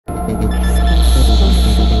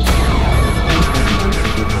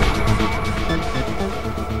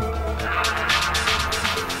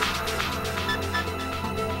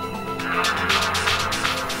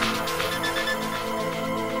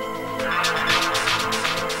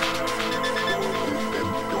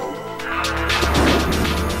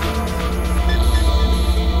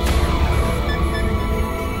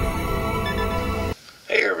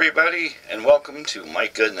everybody, and welcome to My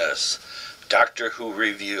Goodness Doctor Who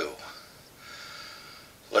Review.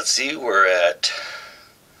 Let's see, we're at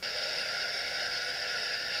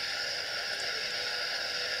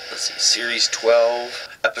Series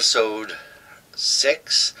 12, Episode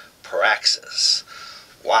 6, Praxeus.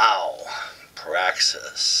 Wow,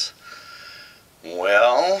 Praxeus.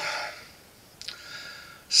 Well,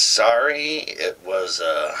 sorry, it was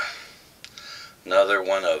another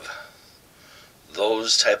one of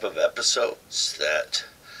those type of episodes that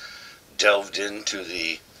delved into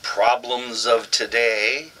the problems of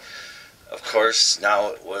today. Of course, now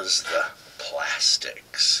it was the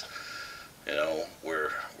plastics. You know,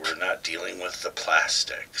 we're not dealing with the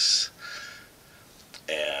plastics.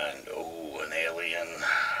 And, an alien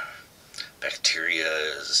bacteria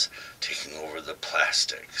is taking over the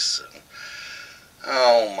plastics. And,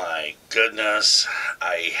 oh my goodness,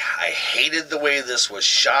 I hated the way this was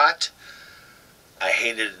shot. I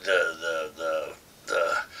hated the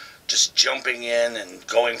just jumping in and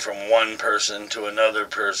going from one person to another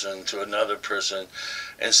person to another person,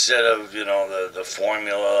 instead of, you know, the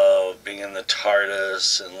formula of being in the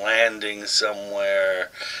TARDIS and landing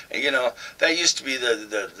somewhere. And, you know, that used to be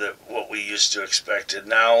the what we used to expect. And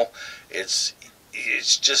now it's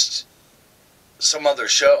just some other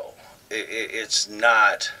show. It's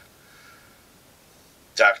not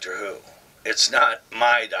Doctor Who. It's not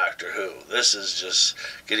my Doctor Who. This is just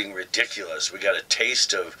getting ridiculous. We got a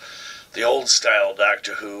taste of the old style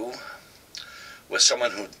Doctor Who with someone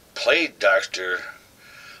who played Doctor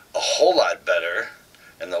a whole lot better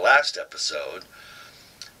in the last episode.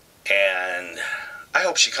 And I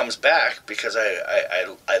hope she comes back, because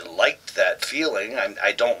I liked that feeling.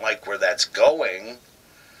 I don't like where that's going,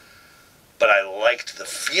 but I liked the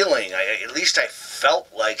feeling. At least I felt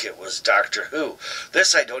like it was Doctor Who.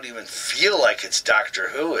 This, I don't even feel like it's Doctor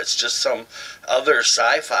Who. It's just some other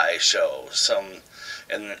sci-fi show.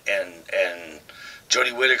 And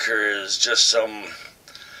Jodie Whittaker is just some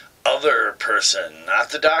other person, not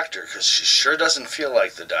the Doctor, because she sure doesn't feel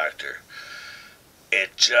like the Doctor.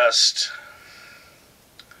 It just,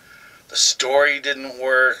 the story didn't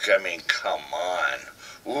work. I mean, come on.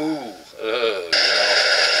 You know.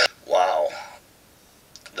 Wow.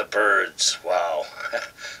 The birds, wow.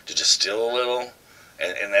 Did you steal a little?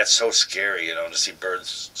 And that's so scary, you know, to see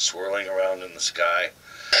birds swirling around in the sky.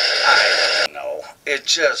 I don't know. It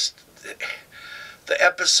just, the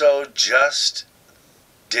episode just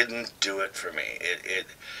didn't do it for me.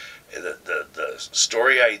 The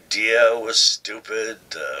story idea was stupid.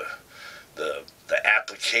 The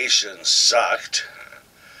application sucked.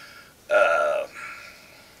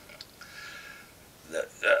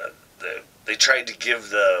 They tried to give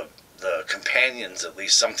the companions at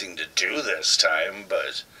least something to do this time,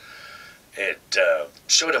 but it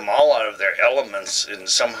showed them all out of their elements in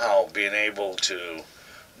somehow being able to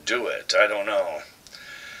do it. I don't know.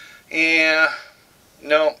 Yeah,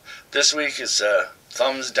 no, this week is a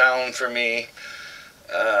thumbs down for me.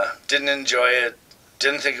 Didn't enjoy it.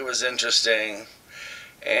 Didn't think it was interesting.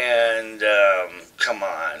 And come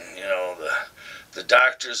on, you know, the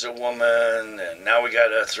Doctor's a woman, and now we got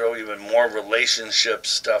to throw even more relationship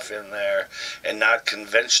stuff in there, and not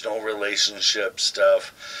conventional relationship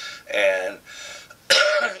stuff. And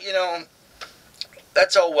you know,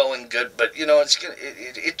 that's all well and good, but you know,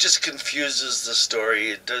 it just confuses the story.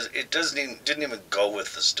 It didn't even go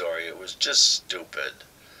with the story. It was just stupid.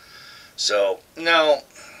 So no,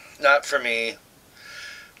 not for me.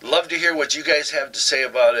 Love to hear what you guys have to say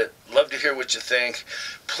about it. Love to hear what you think.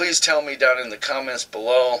 Please tell me down in the comments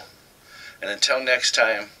below. And until next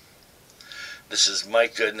time, this is My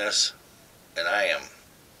Goodness, and I am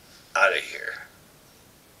out of here.